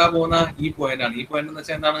എങ്ങോട്ടാ പോകുന്ന? ഈ പോയിന്റ് ആണ്. ഈ പോയിന്റ് എന്ന്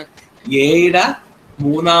വെച്ചാൽ എന്താണ്? എയുടെ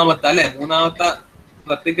മൂന്നാമത്തെ അല്ലെ? മൂന്നാമത്തെ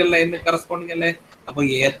വെർട്ടിക്കൽ ലൈനിന് കറസ്പോണ്ടിങ് അല്ലേ? അപ്പൊ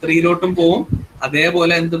A3 പോവും.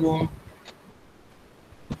 അതേപോലെ എന്ത് പോവും?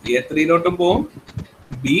 A3 പോവും,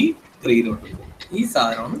 B3 പോവും. ഈ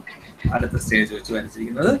സാധനമാണ് അടുത്ത സ്റ്റേജ് വെച്ച്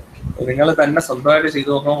വരച്ചിരിക്കുന്നത്. നിങ്ങൾ തന്നെ സ്വന്തമായിട്ട് ചെയ്തു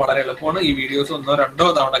നോക്കുമ്പോൾ വളരെ എളുപ്പമാണ്. ഈ വീഡിയോസ് 1-2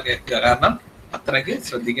 തവണ കേൾക്കുക. കാരണം അത്രയ്ക്ക്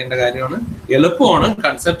ശ്രദ്ധിക്കേണ്ട കാര്യമാണ്. എളുപ്പമാണ്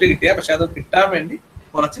കൺസെപ്റ്റ് കിട്ടിയ, പക്ഷെ അത് കിട്ടാൻ വേണ്ടി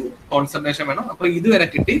കുറച്ച് കോൺസെൻട്രേഷൻ വേണം. അപ്പൊ ഇതുവരെ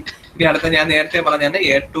കിട്ടി. ഇനി അടുത്ത ഞാൻ നേരത്തെ പറഞ്ഞ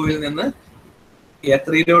A2 നിന്ന്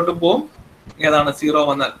A3 പോവും. ഏതാണ്? 0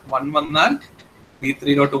 വന്നാൽ 1 വന്നാൽ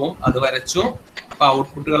B3 പോവും. അത് വരച്ചു. അപ്പൊ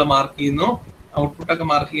ഔട്ട്പുട്ടുകൾ മാർക്ക് ചെയ്യുന്നു. ഔട്ട്പുട്ടൊക്കെ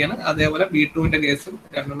മാർക്ക് ചെയ്യാണ്. അതേപോലെ B2 കേസും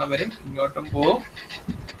 2 വരും. ഇങ്ങോട്ടും പോവും,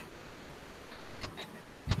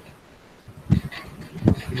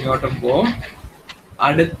 ഇങ്ങോട്ടും പോവും.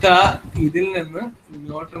 അടുത്ത ഇതിൽ നിന്ന്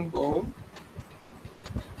ഇങ്ങോട്ടും പോവും,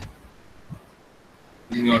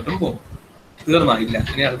 ഇങ്ങോട്ടും പോവും. തീർന്നില്ല.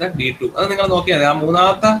 ഇനി അടുത്ത D2. അത് നിങ്ങൾ നോക്കിയാൽ ആ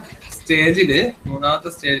മൂന്നാമത്തെ സ്റ്റേജില്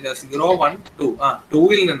 0 1 2 2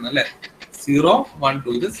 നിന്ന് അല്ലെ? 0 1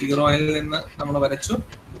 2. ഇത് 0 നിന്ന് നമ്മൾ വരച്ചു.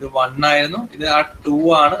 ഇത് 1 ആയിരുന്നു. ഇത് ആ 2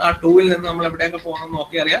 ആണ്. ആ 2 നിന്ന് നമ്മൾ എവിടെയൊക്കെ പോകുന്നത്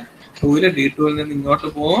നോക്കി അറിയാം. 2 D2 നിന്ന് ഇങ്ങോട്ട്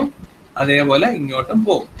പോവും, അതേപോലെ ഇങ്ങോട്ടും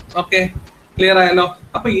പോവും. ഓക്കെ, ക്ലിയർ ആയല്ലോ?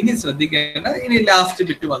 അപ്പൊ ഇനി ശ്രദ്ധിക്കേണ്ട, ഇനി ലാസ്റ്റ്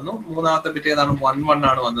ബിറ്റ് വന്നു. മൂന്നാമത്തെ ബിറ്റ് ഏതാണ്? 1 1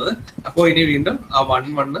 ആണ് വന്നത്. അപ്പൊ ഇനി വീണ്ടും ആ 1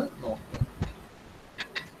 1 നോക്കുക.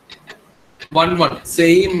 1 1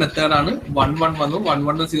 സെയിം മെത്തേഡ് ആണ്. 1 1 വന്നു. 1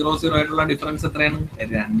 1 0 0 ആയിട്ടുള്ള ഡിഫറൻസ് എത്രയാണ്?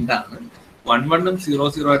 2 ആണ്. 1 1 0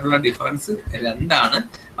 0 ആയിട്ടുള്ള ഡിഫറൻസ് 2 ആണ്.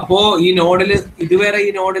 അപ്പോ ഈ നോഡിൽ ഇതുവരെ ഈ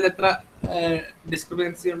നോഡിൽ എത്ര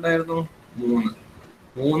ഡിസ്ക്രിപ്പൻസി ഉണ്ടായിരുന്നു?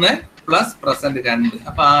 3 പ്ലസ് പ്രസന്റ് 2.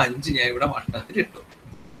 അപ്പൊ ആ 5 ഞാൻ ഇവിടെ വട്ടത്തിൽ ഇട്ടു.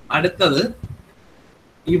 അടുത്തത്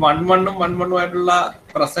ഈ 1 1 1 1 ആയിട്ടുള്ള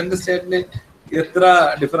പ്രസന്റ് സ്റ്റേറ്റില് എത്ര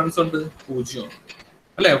ഡിഫറൻസ് ഉണ്ട്? 0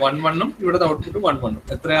 അല്ലെ? 1 1 ഇവിടെ ഔട്ട്പുട്ട് 1 1.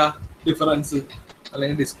 എത്രയാ ഡിഫറൻസ്?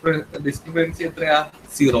 അല്ലെങ്കിൽ ഡിസ്ക്രിപ്പൻസി എത്രയാ?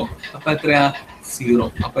 0. അപ്പൊ എത്രയാ? 0.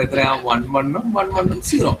 അപ്പൊ എത്രയാ? 1 1 1 1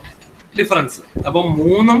 0 ഡിഫറൻസ്. അപ്പൊ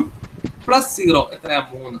 3 പ്ലസ് 0 എത്രയാ?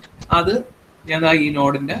 3. അത് ഞാൻ ഈ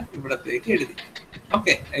നോഡിന്റെ ഇവിടത്തേക്ക് എഴുതി.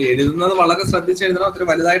 ഓക്കെ, എഴുതുന്നത് വളരെ ശ്രദ്ധിച്ച് എഴുതണം. ഒത്തിരി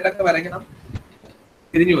വലുതായിട്ടൊക്കെ വരയ്ക്കണം,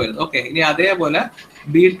 തിരിഞ്ഞു വരുന്നത്. ഓക്കെ, ഇനി അതേപോലെ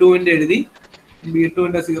B2 എഴുതി. B2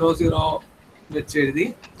 0 0 വെച്ച് എഴുതി.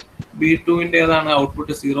 B2 ഏതാണ്?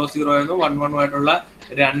 ഔട്ട്പുട്ട് 0 0 ആയിരുന്നു. 1 1 ആയിട്ടുള്ള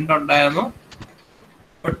 2 ഉണ്ടായിരുന്നു.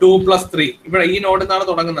 2 പ്ലസ് 3 ഇവിടെ ഈ നോഡിൽ നിന്നാണ്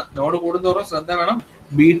തുടങ്ങുന്നത്. നോഡ് കൂടുന്തോറും ശ്രദ്ധ വേണം.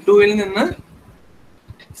 B2 നിന്ന്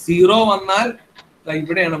 0 വന്നാൽ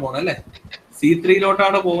ഇവിടെയാണ് പോകുന്നത് അല്ലെ?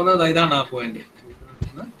 C3 പോകുന്നത്. ഇതാണ് ആ പോയിന്റ്.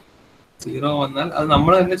 0 വന്നാൽ അത്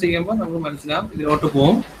നമ്മൾ തന്നെ ചെയ്യുമ്പോൾ നമുക്ക് മനസ്സിലാവും. ഇതിലോട്ട്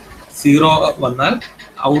പോകും. 0 വന്നാൽ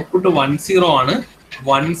ഔട്ട്പുട്ട് 1 0 ആണ്.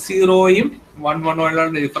 1 0യും 1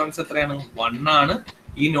 1 ഡിഫറൻസ് എത്രയാണ്? 1 ആണ്.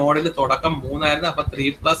 ഈ നോഡിൽ തുടക്കം 3 ആയിരുന്നു. അപ്പൊ 3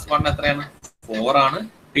 പ്ലസ് 1 എത്രയാണ്? 4 ആണ്.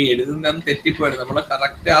 എഴുതുന്നതെന്ന് തെറ്റിപ്പോയത്. നമ്മൾ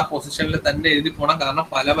കറക്റ്റ് ആ പൊസിഷനിൽ തന്നെ എഴുതി പോകണം. കാരണം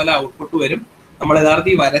പല ഔട്ട്പുട്ട് വരും. നമ്മൾ യഥാർത്ഥ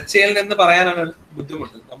ഈ വരച്ചയിൽ നിന്ന് പറയാനാണ്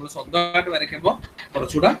ബുദ്ധിമുട്ട്. നമ്മൾ സ്വന്തമായിട്ട് വരയ്ക്കുമ്പോൾ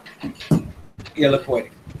കുറച്ചുകൂടെ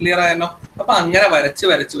എളുപ്പമായിരിക്കും. ക്ലിയർ ആയല്ലോ? അപ്പൊ അങ്ങനെ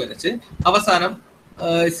വരച്ച് അവസാനം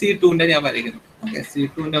C2ന്റെ ഞാൻ വരയ്ക്കുന്നു. ഓക്കെ,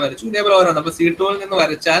 C2ന്റെ വരച്ചു. ഇതേപോലെ ഓരോന്ന്. അപ്പൊ C2ൽ നിന്ന്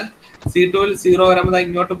വരച്ചാൽ C2ൽ 0 വരുമ്പോൾ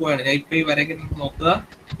ഇങ്ങോട്ട് പോയാണ്. ഞാൻ ഇപ്പൊ ഈ വരയ്ക്കുന്നത് നോക്കുക.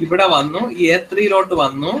 ഇവിടെ വന്നു, A3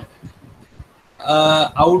 വന്നു.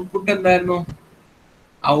 ഔട്ട്പുട്ട് എന്തായിരുന്നു?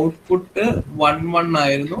 ഔട്ട്പുട്ട് 1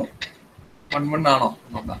 ആയിരുന്നു. 1 ആണോ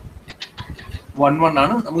നോക്കാം. 1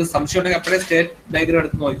 ആണ്. നമുക്ക് സംശയം ഉണ്ടെങ്കിൽ അപ്പോഴേ സ്റ്റേറ്റ് ഡയഗ്രം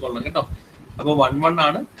എടുത്ത് നോക്കിക്കൊള്ളണം കേട്ടോ. അപ്പൊ 1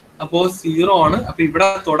 ആണ്. അപ്പോ 0 ആണ്. അപ്പൊ ഇവിടെ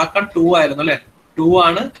തുടക്കം 2 ആയിരുന്നു അല്ലെ? 2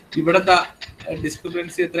 ആണ്. ഇവിടത്തെ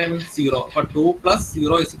ഡിസ്ക്രിപ്പൻസി എത്രയാണ്? 0. അപ്പൊ 2 +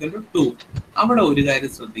 0 = 2. അവിടെ ഒരു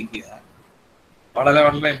കാര്യം ശ്രദ്ധിക്കുക, വളരെ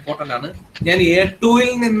വളരെ ഇമ്പോർട്ടന്റ് ആണ്. ഞാൻ A2ൽ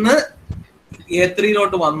നിന്ന്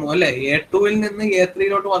A3 വന്നു അല്ലെ? A2ൽ നിന്ന്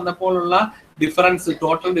A3 വന്നപ്പോഴുള്ള ഡിഫറൻസ്,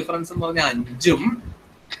 ടോട്ടൽ ഡിഫറൻസ് എന്ന് പറഞ്ഞാൽ 5ഉം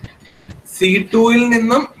C2ൽ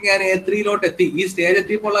നിന്നും ഞാൻ A3 എത്തി. ഈ സ്റ്റേജ്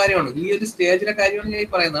എത്തിയപ്പോൾ കാര്യമാണ്. ഈ ഒരു സ്റ്റേജിലെ കാര്യമാണ് ഞാൻ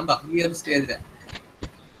പറയുന്നത്. ഈ ഒരു സ്റ്റേജിലെ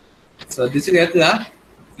ശ്രദ്ധിച്ച് കേൾക്കുക.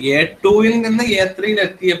 A2ൽ നിന്ന് A3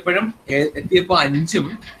 എത്തിയപ്പോ 5ഉം,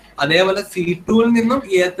 അതേപോലെ C2ൽ നിന്നും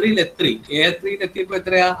A3 എത്തിയപ്പോ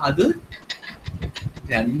എത്രയാ? അത്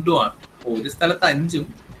 2 ആണ്. ഒരു സ്ഥലത്ത് 5ഉം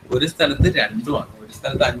ഒരു സ്ഥലത്ത് 2 ആണ്. ഒരു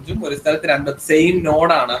സ്ഥലത്ത് 5ഉം ഒരു സ്ഥലത്ത് 2. സെയിം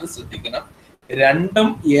നോഡാണ്, അത് ശ്രദ്ധിക്കണം. രണ്ടും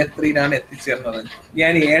A3ലാണ് എത്തിച്ചേർന്നത്.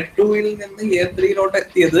 ഞാൻ A2ൽ നിന്ന് A3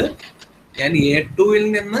 എത്തിയത്, A2ൽ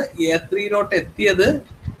നിന്ന്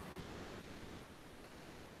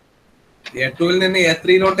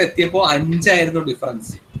A3 എത്തിയപ്പോ 5 ആയിരുന്നു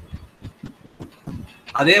ഡിഫറൻസ്.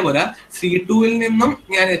 അതേപോലെ C2ൽ നിന്നും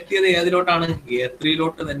ഞാൻ എത്തിയത് ഏതിലോട്ടാണ്? A3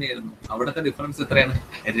 തന്നെയായിരുന്നു. അവിടുത്തെ ഡിഫറൻസ് എത്രയാണ്?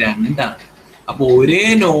 2 ആണ്. അപ്പൊ ഒരേ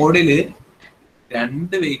നോഡില്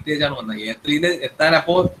 2 വെയിറ്റേജ് ആണ് വന്നത്. A3 എത്താൻ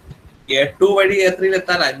അപ്പോ A2 വഴി A3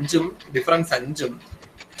 എത്താൻ 5ഉം ഡിഫറൻസ് 5ഉം,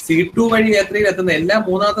 C2 വഴി A3 എത്തുന്ന എല്ലാ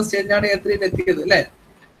മൂന്നാമത്തെ സ്റ്റേജിലാണ് A3 എത്തിയത് അല്ലെ?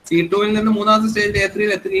 C2ൽ നിന്ന് മൂന്നാമത്തെ സ്റ്റേജിൽ A3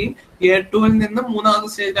 എത്തുകയും A2ൽ നിന്നും മൂന്നാമത്തെ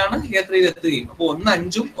സ്റ്റേജിലാണ് A3 എത്തുകയും. അപ്പൊ 1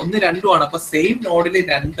 5ഉം 1 2ഉം ആണ്. അപ്പൊ സെയിം നോഡില്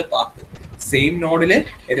 2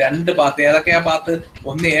 പാത്ത്. ഏതൊക്കെയാ പാത്ത്?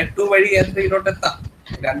 ഒന്ന് A2 വഴി A3 എത്താം,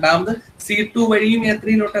 രണ്ടാമത് C2 വഴിയും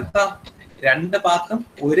A3 എത്താം. 2 പാത്തും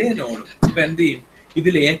ഒരേ നോഡും. ഇപ്പൊ എന്ത് ചെയ്യും?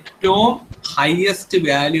 ഇതിൽ ഏറ്റവും ഹയസ്റ്റ്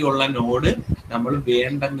വാല്യൂ ഉള്ള നോഡ് നമ്മൾ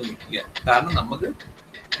വേണ്ടെന്ന് വെക്കുക. കാരണം നമുക്ക്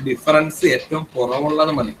ഡിഫറൻസ് ഏറ്റവും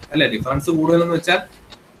കുറവുള്ളത് മതി അല്ലെ? ഡിഫറൻസ് കൂടുതലെന്ന് വെച്ചാൽ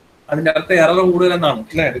അതിന്റെ അർത്ഥം എറർ കൂടുതലെന്നാണ്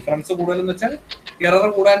അല്ലെ? ഡിഫറൻസ് കൂടുതലെന്ന് വെച്ചാൽ എറർ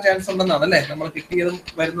കൂടാൻ ചാൻസ് ഉണ്ടെന്നാണ് അല്ലെ? നമ്മൾ കിട്ടിയതും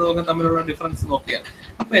വരുന്നതൊക്കെ തമ്മിലുള്ള ഡിഫറൻസ് നോക്കിയാൽ.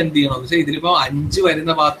 അപ്പൊ എന്ത് ചെയ്യണമെന്ന് വെച്ചാൽ ഇതിലിപ്പോ 5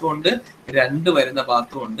 വരുന്ന പാത്തും ഉണ്ട്, 2 വരുന്ന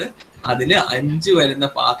പാത്തും ഉണ്ട്. അതില് 5 വരുന്ന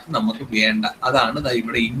പാത്ത് നമുക്ക് വേണ്ട. അതാണ്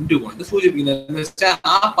ഇവിടെ ഇൻറ്റു കൊണ്ട് സൂചിപ്പിക്കുന്നത്. എന്ന് വെച്ചാൽ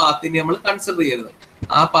ആ പാത്തിനെ നമ്മൾ കൺസിഡർ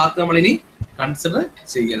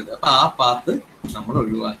ചെയ്യരുത്. അപ്പൊ ആ പാത്ത് നമ്മൾ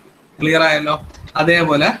ഒഴിവാക്കി. ക്ലിയർ ആയല്ലോ?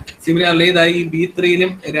 അതേപോലെ സിമിലർലി ഇതായി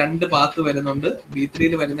B3ലും 2 പാത്ത് വരുന്നുണ്ട്.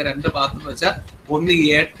 B3ൽ വരുന്ന 2 പാത്ത് എന്ന് വെച്ചാൽ ഒന്ന്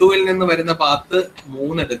A2ൽ നിന്ന് വരുന്ന പാത്ത്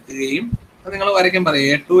 3 എടുക്കുകയും, അത് നിങ്ങൾ വരയ്ക്കാൻ പറയാം.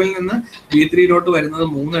 A2ൽ നിന്ന് B3 വരുന്നത്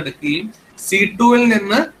 3 എടുക്കുകയും C2ൽ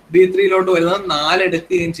നിന്ന് B3 വരുന്നത് 4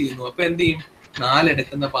 എടുക്കുകയും ചെയ്യുന്നു. അപ്പൊ എന്ത് ചെയ്യും? 4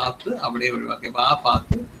 എടുക്കുന്ന പാത്ത് അവിടെ ഒഴിവാക്കി. അപ്പൊ ആ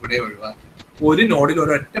പാത്ത് ഇവിടെ ഒഴിവാക്കി. ഒരു നോഡിൽ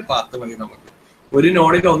ഒരൊറ്റ പാത്ത് മതി നമുക്ക്. ഒരു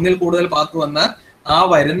നോഡിൽ ഒന്നിൽ കൂടുതൽ പാത്ത് വന്നാൽ ആ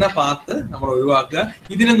വരുന്ന പാത്ത് നമ്മൾ ഒഴിവാക്കുക.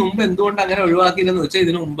 ഇതിനു മുമ്പ് എന്തുകൊണ്ട് അങ്ങനെ ഒഴിവാക്കിയില്ലെന്ന് വെച്ചാൽ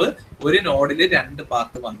ഇതിനു മുമ്പ് ഒരു നോഡില് 2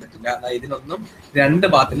 പാത്ത് വന്നിട്ടില്ല. അതായത് ഇതിനൊന്നും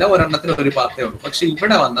 2 പാത്തില്ല, ഒരെണ്ണത്തിന് 1 പാത്തേ ഉള്ളൂ. പക്ഷെ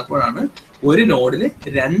ഇവിടെ വന്നപ്പോഴാണ് ഒരു നോഡില്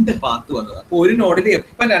 2 പാത്ത് വന്നത്. അപ്പൊ ഒരു നോഡിൽ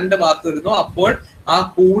എപ്പോൾ 2 പാത്ത് വരുന്നോ അപ്പോൾ ആ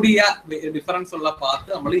കൂടിയ ഡിഫറൻസ് ഉള്ള പാത്ത്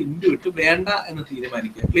നമ്മൾ ഇൻറ്റു ഇട്ട് വേണ്ട എന്ന്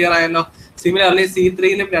തീരുമാനിക്കുക. ക്ലിയർ ആയല്ലോ? സിമിലർലി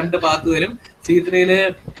C3ലും 2 പാത്ത് വരും. C3ല്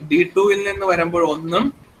D2ൽ നിന്ന് വരുമ്പോൾ 1ഉം,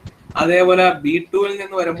 അതേപോലെ B2ൽ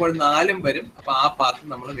നിന്ന് വരുമ്പോൾ 4ഉം വരും. അപ്പൊ ആ പാത്ത്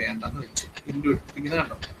നമ്മൾ വേണ്ടെന്ന് വെച്ചു, ഇൻറ്റു ഇട്ടിരിക്കുന്നത്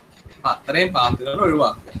കണ്ടോ? അപ്പൊ അത്രയും പാത്തുകൾ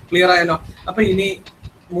ഒഴിവാക്കുക. ക്ലിയർ ആയല്ലോ? അപ്പൊ ഇനി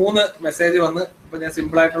 3 മെസ്സേജ് വന്ന്, ഇപ്പൊ ഞാൻ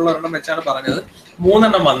സിമ്പിൾ ആയിട്ടുള്ള ഒരെണ്ണം വെച്ചാണ് പറഞ്ഞത്. 3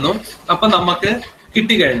 എണ്ണം വന്നു. അപ്പൊ നമുക്ക്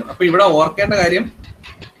കിട്ടിക്കഴിഞ്ഞു. അപ്പൊ ഇവിടെ ഓർക്കേണ്ട കാര്യം,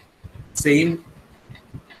 സെയിം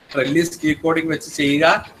ട്രെല്ലിസ് ഡീകോഡിംഗ് വെച്ച് ചെയ്യുക.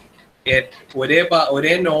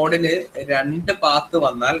 ഒരേ നോഡില് 2 പാത്ത്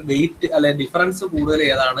വന്നാൽ വെയിറ്റ് അല്ലെ ഡിഫറൻസ് കൂടുതൽ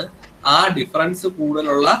ഏതാണ്, ആ ഡിഫറൻസ്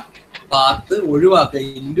കൂടുതലുള്ള പാത്ത് ഒഴിവാക്കുക.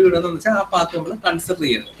 ഇൻറ്റു ഇടുന്ന വെച്ചാൽ ആ പാത്ത് നമ്മൾ കൺസിഡർ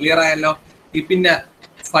ചെയ്യരുത്. ക്ലിയർ ആയല്ലോ? പിന്നെ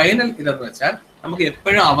ഫൈനൽ ഇതെന്ന് വെച്ചാൽ നമുക്ക്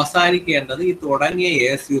എപ്പോഴും അവസാനിക്കേണ്ടത് ഈ തുടങ്ങിയ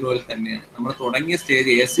A0ൽ തന്നെയാണ്. നമ്മൾ തുടങ്ങിയ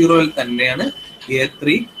സ്റ്റേജ് A0ൽ തന്നെയാണ്.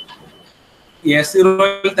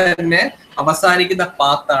 A0ൽ തന്നെ അവസാനിക്കുന്ന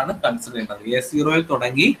പാത്താണ് കൺസിഡർ ചെയ്യേണ്ടത്. A0ൽ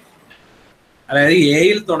തുടങ്ങി, അതായത്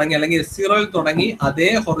എയിൽ തുടങ്ങി അല്ലെങ്കിൽ S0ൽ തുടങ്ങി അതേ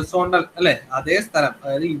ഹൊറിസോണ്ടൽ അല്ലെ, അതേ സ്ഥലം,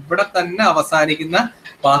 അതായത് ഇവിടെ തന്നെ അവസാനിക്കുന്ന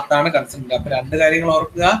പാത്താണ് കൺസിഡർ ചെയ്യുക. അപ്പൊ 2 കാര്യങ്ങൾ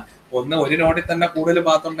ഓർക്കുക. ഒന്ന്, ഒരു നോഡിൽ തന്നെ കൂടുതൽ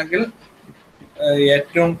പാത്ത് ഉണ്ടെങ്കിൽ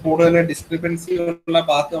ഏറ്റവും കൂടുതൽ ഡിസ്ക്രിപ്പൻസി ഉള്ള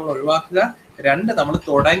പാത്ത് നമ്മൾ ഒഴിവാക്കുക. 2, നമ്മൾ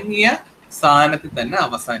തുടങ്ങിയ സ്ഥാനത്തിൽ തന്നെ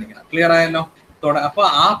അവസാനിക്കണം. ക്ലിയർ ആയല്ലോ? അപ്പൊ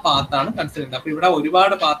ആ പാത്താണ് കൺസിഡർ ചെയ്യുന്നത്. അപ്പൊ ഇവിടെ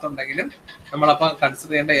ഒരുപാട് പാത്ത് ഉണ്ടെങ്കിലും നമ്മളപ്പോ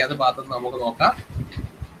കൺസിഡർ ചെയ്യേണ്ട ഏത് പാത്തെന്ന് നമുക്ക് നോക്കാം.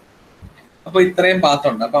 അപ്പൊ ഇത്രയും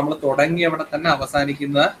പാത്തുണ്ട്. അപ്പൊ നമ്മൾ തുടങ്ങി അവിടെ തന്നെ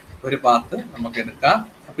അവസാനിക്കുന്ന ഒരു പാത്ത് നമുക്ക് എടുക്കാം.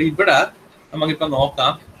 അപ്പൊ ഇവിടെ നമുക്കിപ്പോ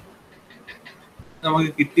നോക്കാം നമുക്ക്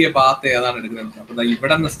കിട്ടിയ പാത്ത് ഏതാണ് എടുക്കുന്നത്. അപ്പൊ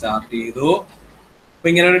ഇവിടെ നിന്ന് സ്റ്റാർട്ട് ചെയ്തു. അപ്പൊ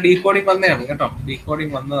ഇങ്ങനെ ഒരു ഡീകോഡിങ് വന്നതാണ് കേട്ടോ.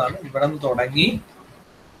 ഡീകോഡിങ് വന്നതാണ്. ഇവിടെ നിന്ന് തുടങ്ങി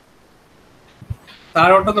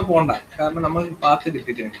താഴോട്ടൊന്നും പോണ്ട, കാരണം നമ്മൾ പാത്ത്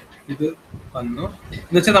കിട്ടിയിട്ടുണ്ട്. ഇത് വന്നു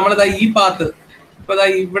എന്ന് വെച്ചാൽ നമ്മളിതാ ഈ പാത്ത് ഇപ്പൊ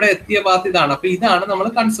ഇവിടെ എത്തിയ പാത്ത് ഇതാണ്. അപ്പൊ ഇതാണ് നമ്മൾ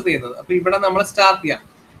കൺസിഡർ ചെയ്യുന്നത്. അപ്പൊ ഇവിടെ നമ്മൾ സ്റ്റാർട്ട് ചെയ്യാം.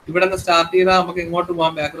 ഇവിടെ നിന്ന് സ്റ്റാർട്ട് ചെയ്താൽ നമുക്ക് എങ്ങോട്ട്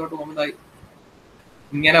പോകാം, ബാക്കിലോട്ട് പോകുന്നതായി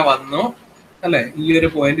ഇങ്ങനെ വന്നു അല്ലെ. ഈ ഒരു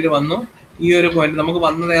പോയിന്റിൽ വന്നു. ഈ ഒരു പോയിന്റ് നമുക്ക്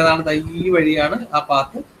വന്നത് ഏതാണ്, ഈ വഴിയാണ് ആ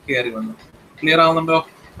പാത്ത് കയറി വന്നത്. ക്ലിയർ ആവുന്നുണ്ടോ?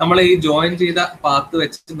 നമ്മൾ ഈ ജോയിൻ ചെയ്ത പാത്ത്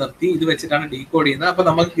വെച്ചിട്ട് നിർത്തി ഇത് വെച്ചിട്ടാണ് ഡീകോഡ് ചെയ്യുന്നത്. അപ്പൊ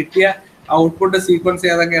നമുക്ക് കിട്ടിയ ഔട്ട്പുട്ട് സീക്വൻസ്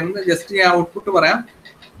ഏതൊക്കെയാണെന്ന് ജസ്റ്റ് ഞാൻ ഔട്ട്പുട്ട് പറയാം.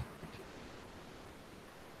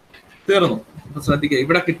 തീർന്നു. അപ്പൊ ശ്രദ്ധിക്കുക,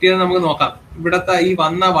 ഇവിടെ കിട്ടിയത് നമുക്ക് നോക്കാം. ഇവിടത്തെ ഈ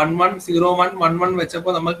വന്ന 110111 വെച്ചപ്പോ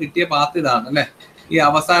നമുക്ക് കിട്ടിയ പാത്ത് ഇതാണ് അല്ലെ. ഈ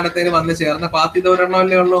അവസാനത്തേന് വന്ന് ചേർന്ന പാത്ത് ഇത്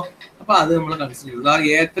ഒരെണ്ണമല്ലേ ഉള്ളൂ. അപ്പൊ അത് നമ്മൾ കൺസിഡർ ചെയ്തു. ആ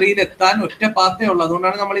A3 എത്താൻ ഒറ്റ പാത്തേ ഉള്ളൂ.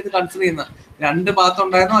 അതുകൊണ്ടാണ് നമ്മൾ ഇത് കൺസിഡർ ചെയ്യുന്നത്. 2 പാത്ത്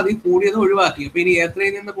ഉണ്ടായിരുന്നു, അതിൽ കൂടിയത് ഒഴിവാക്കി. അപ്പൊ ഇനി A3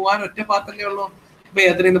 നിന്ന് പോകാൻ ഒറ്റ പാത്തല്ലേ ഉള്ളൂ. അപ്പൊ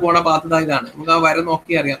A3 നിന്ന് പോണ പാത്ത് ഇതാണ്. നമുക്ക് ആ വര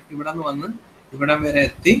നോക്കി അറിയാം. ഇവിടെ നിന്ന് വന്ന് ഇവിടം വരെ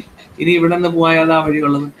എത്തി. ഇനി ഇവിടെ നിന്ന് പോയാൽ ആ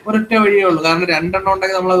വഴിയുള്ളത് ഒരൊറ്റ വഴിയേ ഉള്ളൂ. കാരണം 2 എണ്ണം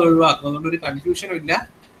ഉണ്ടെങ്കിൽ നമ്മൾ അത് ഒഴിവാക്കും. അതുകൊണ്ട് ഒരു കൺഫ്യൂഷനും ഇല്ല.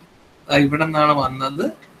 ഇവിടെ നിന്നാണ് വന്നത്.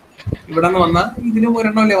 ഇവിടെ നിന്ന് വന്നാൽ ഇതിലും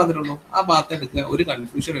ഒരെണ്ണമല്ലേ വന്നിട്ടുള്ളൂ. ആ പാത്ത് എടുക്കുക, ഒരു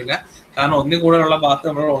കൺഫ്യൂഷനും ഇല്ല. കാരണം ഒന്നിൽ കൂടുതലുള്ള പാത്ത്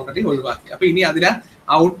നമ്മൾ ഓൾറെഡി ഒഴിവാക്കി. അപ്പൊ ഇനി അതിലെ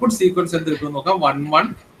ഔട്ട്പുട്ട് സീക്വൻസ് എന്ത് കിട്ടും നോക്കാം. 11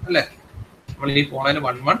 അല്ലെ, നമ്മൾ ഈ പോണതിൽ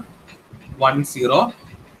 11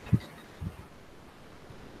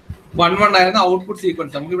 ആയിരുന്നു ഔട്ട്പുട്ട്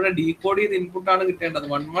സീക്വൻസ്. നമുക്ക് ഇവിടെ ഡീകോഡ് ചെയ്ത് ഇൻപുട്ടാണ് കിട്ടേണ്ടത്.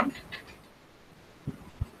 1110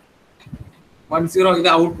 ഇത്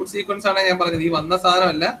ഔട്ട്പുട്ട് സീക്വൻസ് ആണ് ഞാൻ പറഞ്ഞത്. ഈ വന്ന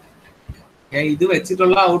സാധനമല്ല, ഞാൻ ഇത്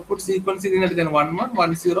വെച്ചിട്ടുള്ള ഔട്ട്പുട്ട് സീക്വൻസ് ഇതിന് എടുത്താണ്.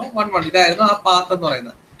 111011 ഇതായിരുന്നു ആ പാത്ത് എന്ന്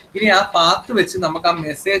പറയുന്നത്. ഇനി ആ പാത്ത് വെച്ച് നമുക്ക് ആ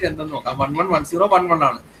മെസ്സേജ് എന്തെന്ന് നോക്കാം. 111011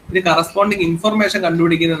 ആണ്. ഇത് കറസ്പോണ്ടിങ് ഇൻഫർമേഷൻ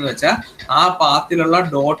കണ്ടുപിടിക്കുന്നതെന്ന് വെച്ചാൽ ആ പാത്തിലുള്ള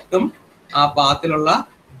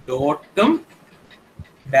ഡോട്ടും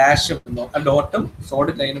ഡാഷും നോക്കാം. ഡോട്ടും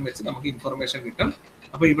സോളിഡ് ലൈനും വെച്ച് നമുക്ക് ഇൻഫർമേഷൻ കിട്ടും.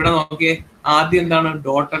 അപ്പൊ ഇവിടെ നോക്കിയേ, ആദ്യം എന്താണ്,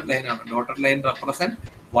 ഡോട്ടഡ് ലൈൻ ആണ്. Dotted line represent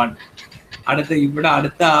 1. ഇവിടെ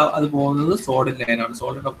അടുത്ത അത് പോകുന്നത് സോളിഡ് ലൈൻ ആണ്.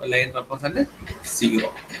 Solid line represent 0.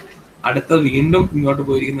 അടുത്ത വീണ്ടും ഇങ്ങോട്ട്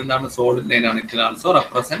പോയിരിക്കുന്നത് എന്താണ്, സോളിഡ് ലൈൻ ആണ്. It also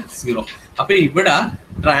represent 0. അപ്പൊ ഇവിടെ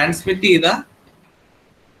ട്രാൻസ്മിറ്റ്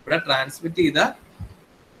ചെയ്ത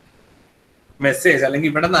മെസ്സേജ് അല്ലെങ്കിൽ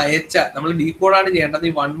ഇവിടെ നിന്ന് അയച്ച നമ്മൾ ഡീകോഡാണ് ചെയ്യേണ്ടത്.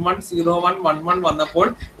 ഈ 110111 വന്നപ്പോൾ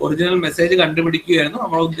ഒറിജിനൽ മെസ്സേജ് കണ്ടുപിടിക്കുകയായിരുന്നു.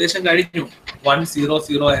 നമ്മളെ ഉദ്ദേശം കഴിഞ്ഞു.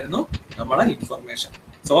 100 ആയിരുന്നു നമ്മളെ information.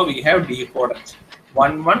 So we have decoded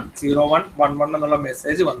 110111 എന്നുള്ള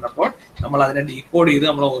മെസ്സേജ് വന്നപ്പോൾ നമ്മൾ അതിനെ ഡീകോഡ് ചെയ്ത്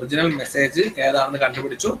നമ്മൾ ഒറിജിനൽ മെസ്സേജ് ഏതാണെന്ന്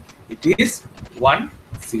കണ്ടുപിടിച്ചു. It is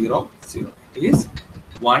 100. It is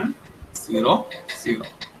 100.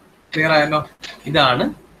 Clear ആയല്ലോ? ഇതാണ്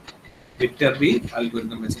വിറ്റർബി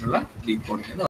അൽഗോരിതം വെച്ചിട്ടുള്ള ഡീകോഡിംഗ്.